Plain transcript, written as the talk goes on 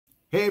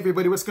Hey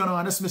everybody, what's going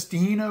on? It's Mr.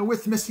 Hino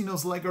with Mr.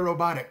 Hino's LEGO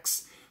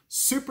Robotics.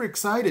 Super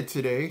excited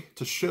today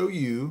to show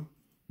you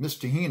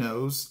Mr.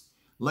 Hino's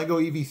LEGO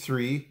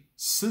EV3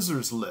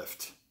 scissors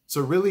lift. It's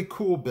a really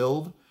cool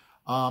build.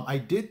 I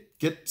did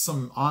get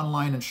some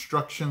online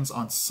instructions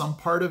on some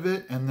part of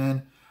it, and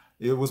then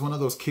it was one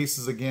of those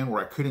cases again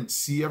where I couldn't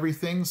see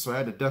everything, so I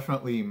had to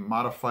definitely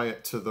modify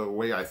it to the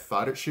way I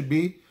thought it should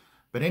be.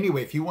 But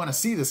anyway, if you want to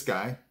see this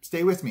guy,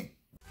 stay with me.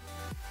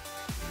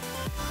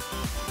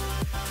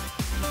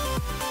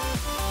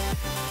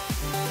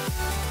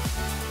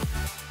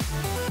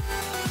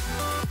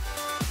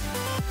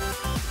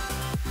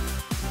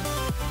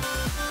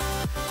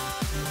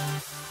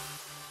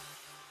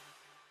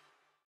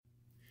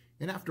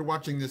 And after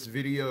watching this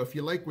video, if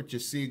you like what you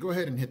see, go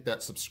ahead and hit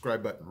that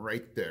subscribe button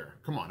right there.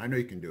 Come on, I know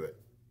you can do it.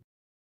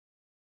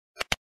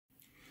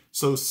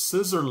 So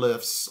scissor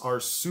lifts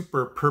are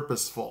super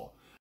purposeful.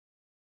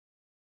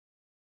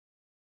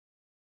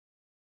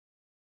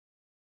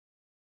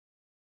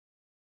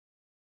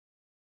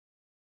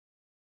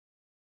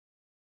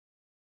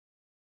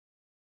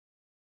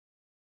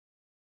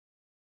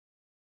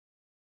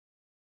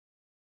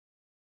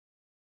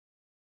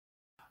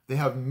 They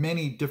have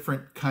many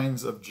different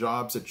kinds of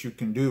jobs that you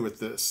can do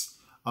with this.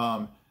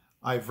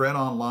 I've read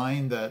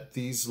online that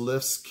these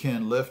lifts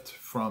can lift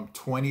from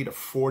 20 to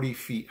 40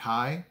 feet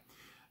high.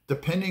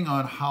 Depending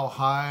on how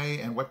high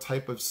and what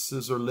type of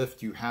scissor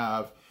lift you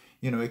have,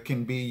 it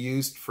can be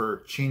used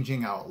for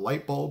changing out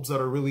light bulbs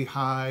that are really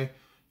high.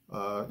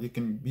 It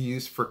can be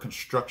used for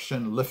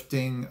construction,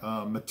 lifting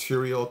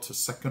material to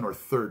second or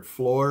third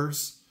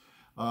floors.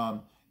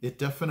 It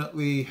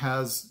definitely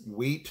has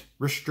weight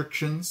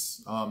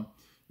restrictions.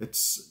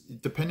 It's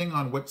depending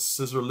on what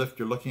scissor lift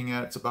you're looking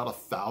at, it's about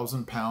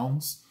 1,000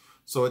 pounds.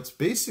 So it's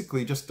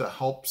basically just to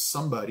help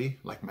somebody,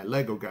 like my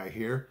Lego guy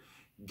here,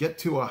 get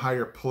to a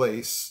higher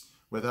place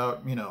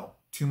without,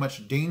 too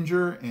much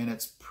danger, and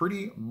it's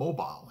pretty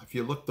mobile. If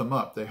you look them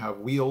up, they have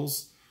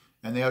wheels,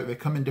 and they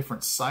come in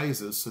different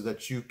sizes so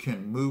that you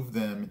can move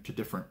them to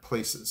different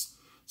places.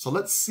 So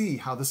let's see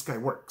how this guy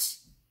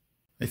works.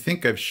 I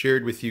think I've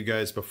shared with you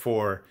guys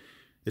before,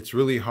 it's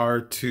really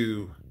hard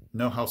to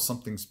know how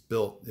something's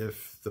built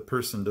if the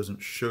person doesn't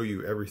show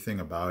you everything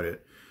about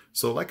it.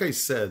 So like I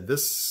said,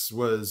 this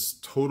was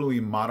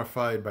totally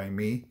modified by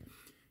me.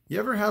 You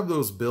ever have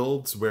those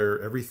builds where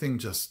everything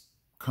just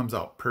comes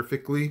out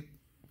perfectly?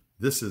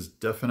 This is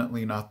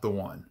definitely not the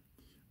one.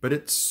 But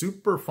it's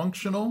super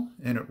functional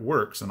and it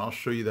works, and I'll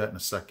show you that in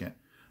a second.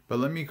 But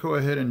let me go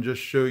ahead and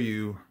just show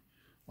you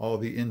all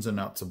the ins and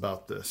outs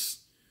about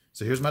this.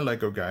 So here's my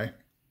Lego guy.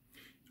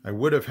 I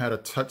would have had a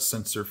touch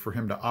sensor for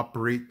him to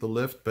operate the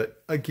lift,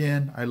 but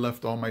again, I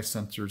left all my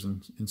sensors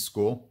in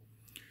school.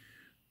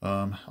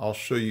 I'll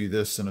show you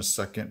this in a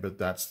second, but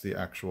that's the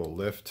actual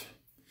lift.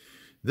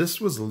 This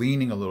was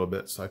leaning a little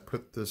bit, so I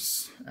put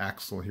this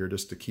axle here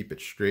just to keep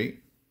it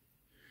straight.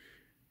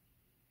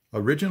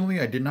 Originally,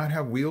 I did not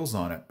have wheels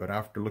on it, but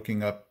after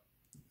looking up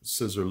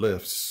scissor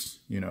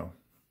lifts,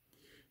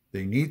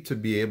 they need to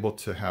be able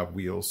to have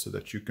wheels so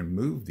that you can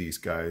move these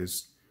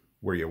guys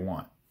where you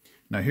want.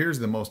 Now here's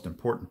the most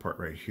important part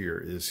right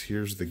here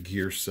here's the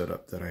gear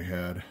setup that I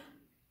had.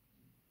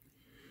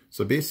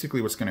 So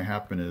basically what's going to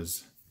happen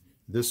is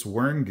this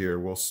worm gear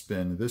will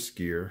spin this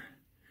gear,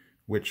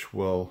 which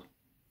will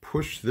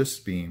push this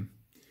beam,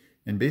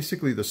 and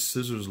basically the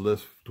scissors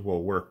lift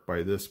will work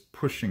by this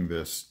pushing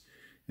this,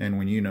 and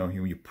when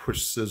you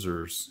push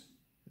scissors,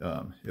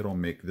 it'll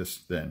make this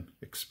then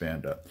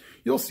expand up.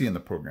 You'll see in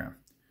the program.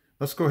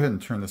 Let's go ahead and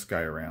turn this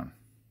guy around.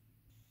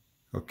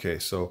 Okay,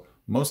 so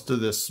most of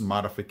this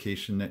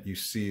modification that you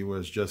see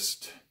was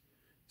just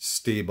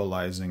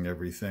stabilizing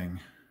everything.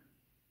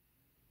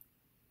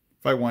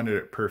 If I wanted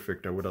it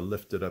perfect, I would have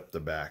lifted up the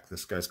back.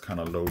 This guy's kind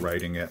of low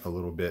riding it a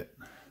little bit.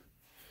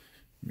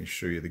 Let me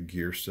show you the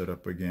gear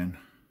setup again.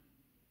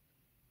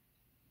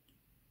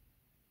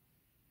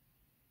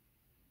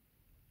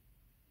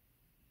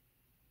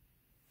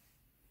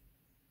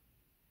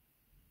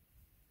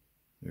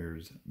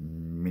 There's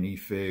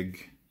Minifig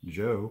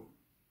Joe.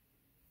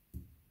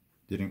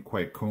 Didn't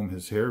quite comb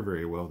his hair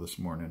very well this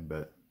morning,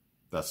 but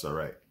that's all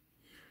right.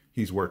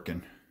 He's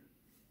working.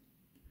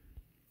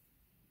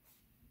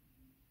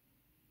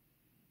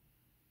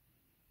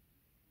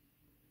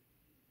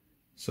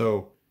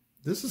 So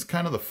this is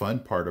kind of the fun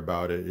part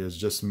about it, is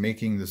just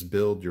making this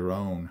build your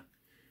own.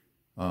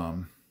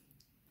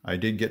 I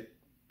did get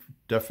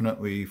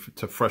definitely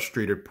to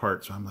frustrated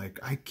parts. So I'm like,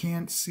 I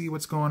can't see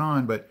what's going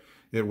on, but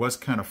it was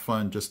kind of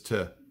fun just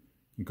to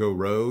go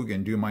rogue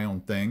and do my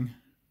own thing.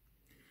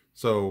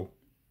 So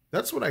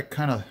that's what I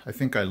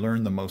think I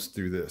learned the most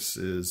through this,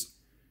 is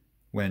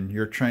when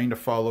you're trying to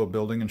follow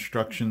building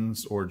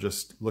instructions or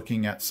just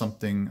looking at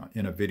something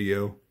in a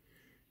video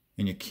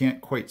and you can't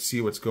quite see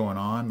what's going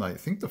on. I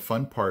think the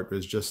fun part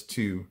is just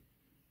to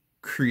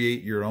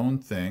create your own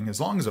thing,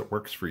 as long as it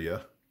works for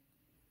you.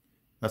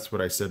 That's what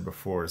I said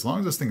before. As long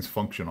as this thing's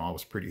functional, I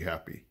was pretty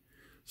happy.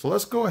 So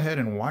let's go ahead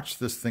and watch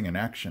this thing in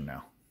action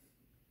now.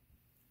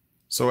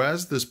 So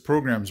as this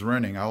program's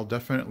running, I'll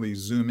definitely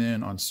zoom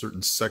in on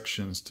certain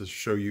sections to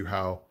show you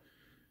how,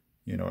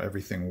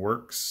 everything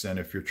works, and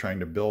if you're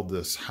trying to build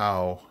this,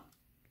 how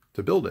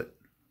to build it.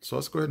 So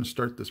let's go ahead and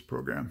start this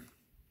program.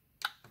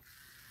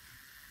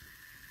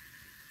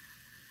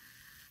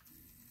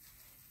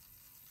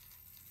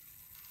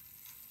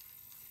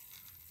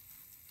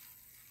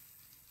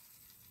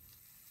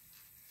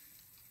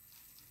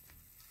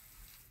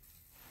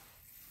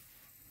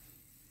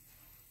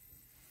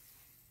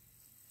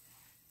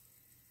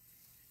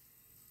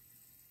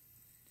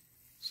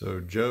 So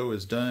Joe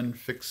is done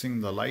fixing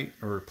the light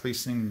or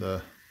replacing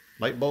the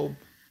light bulb.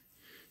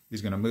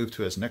 He's going to move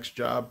to his next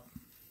job.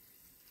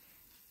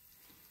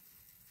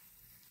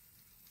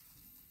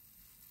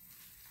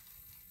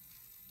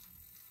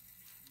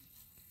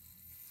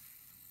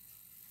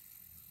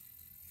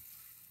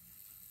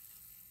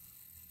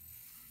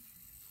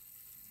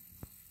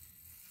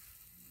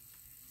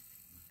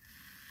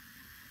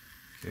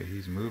 Okay,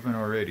 he's moving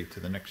already to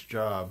the next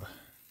job.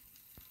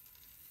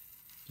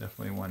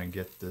 Definitely want to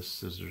get this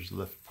scissors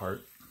lift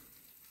part.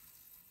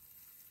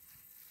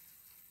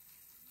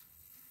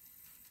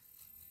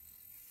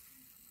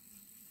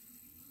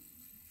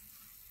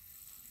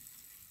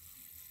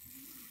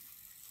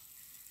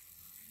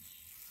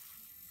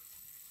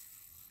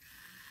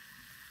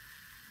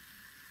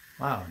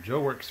 Wow,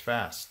 Joe works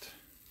fast.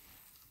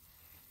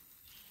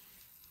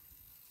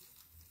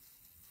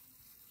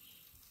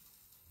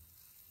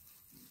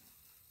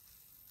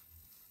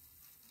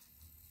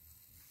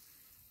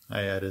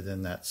 I added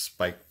in that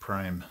spike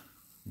prime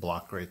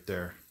block right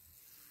there.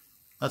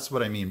 That's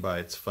what I mean by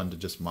it's fun to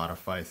just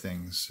modify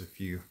things.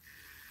 If you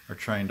are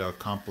trying to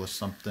accomplish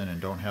something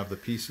and don't have the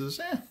pieces,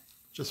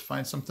 just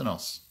find something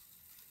else.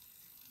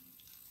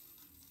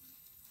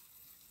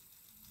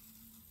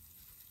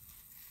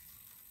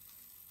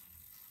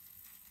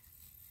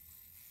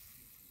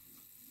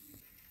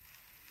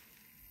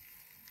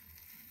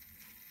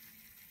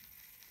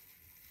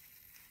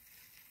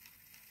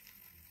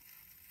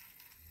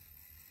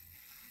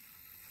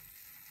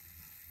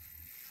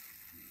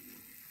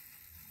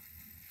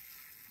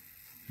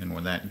 And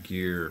when that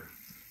gear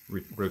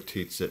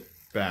rotates it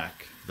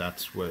back,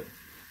 that's what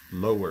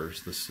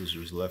lowers the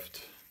scissors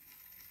lift.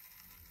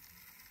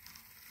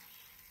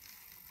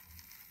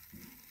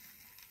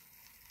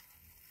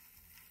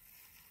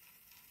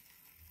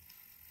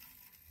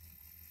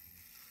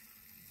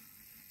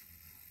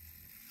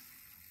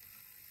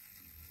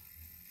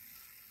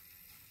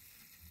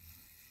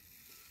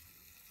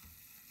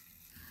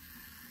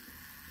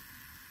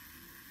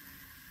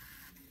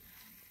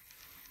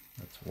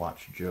 Let's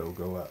watch Joe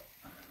go up.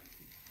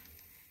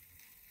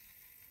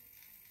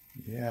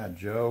 Yeah,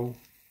 Joe.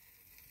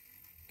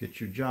 Get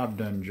your job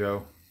done,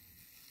 Joe.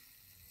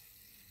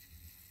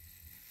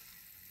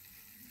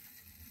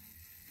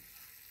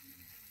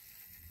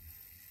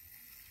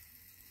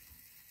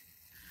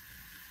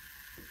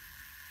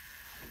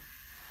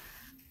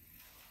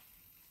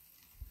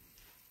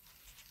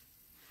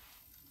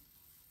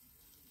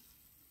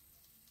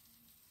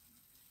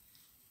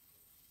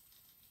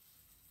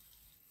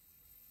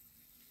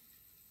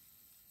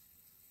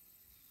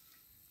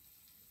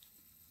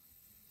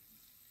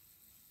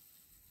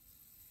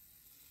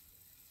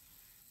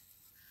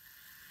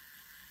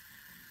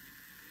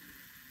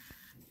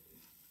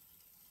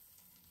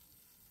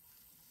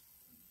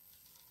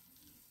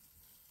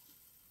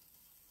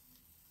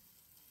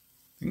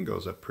 Thing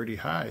goes up pretty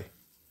high.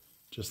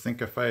 Just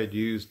think if I had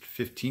used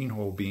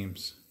 15-hole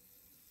beams,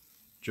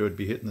 Joe would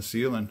be hitting the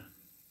ceiling.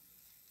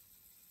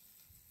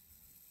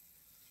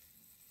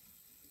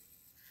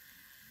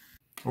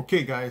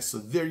 Okay guys, so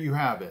there you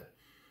have it.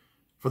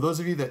 For those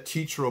of you that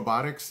teach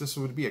robotics, this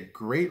would be a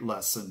great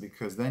lesson,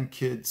 because then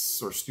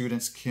kids or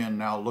students can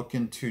now look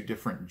into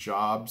different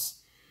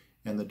jobs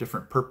and the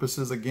different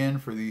purposes again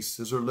for these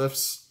scissor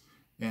lifts,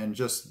 and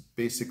just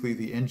basically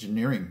the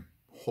engineering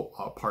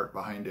part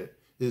behind it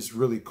is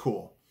really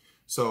cool.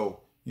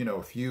 So,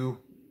 if you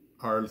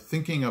are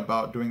thinking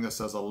about doing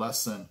this as a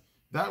lesson,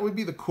 that would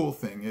be the cool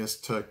thing, is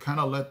to kind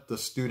of let the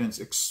students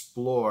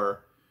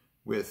explore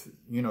with,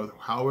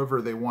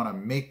 however they want to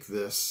make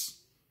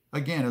this.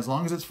 Again, as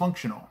long as it's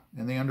functional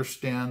and they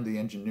understand the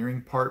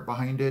engineering part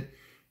behind it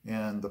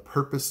and the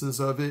purposes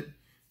of it.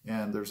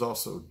 And there's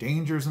also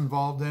dangers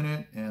involved in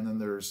it. And then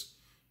there's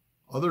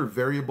other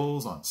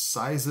variables on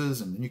sizes.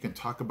 And then you can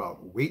talk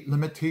about weight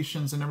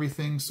limitations and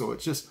everything. So it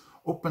just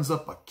opens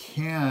up a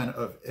can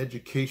of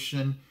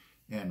education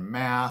and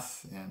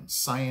math and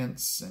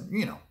science and,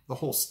 the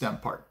whole STEM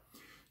part.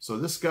 So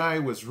this guy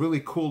was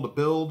really cool to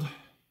build.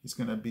 He's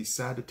going to be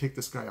sad to take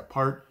this guy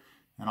apart,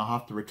 and I'll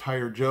have to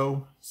retire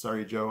Joe.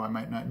 Sorry, Joe, I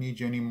might not need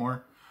you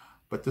anymore.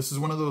 But this is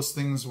one of those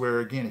things where,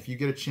 again, if you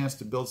get a chance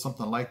to build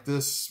something like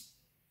this,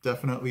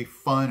 definitely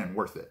fun and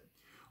worth it.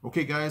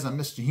 Okay, guys, I'm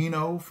Mr.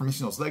 Hino from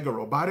Mr. Hino's Lego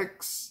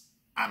Robotics.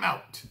 I'm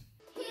out.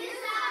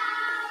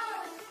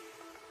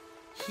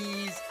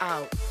 He's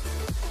out.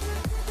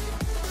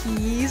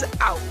 He's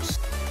out.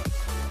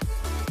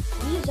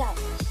 He's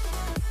out.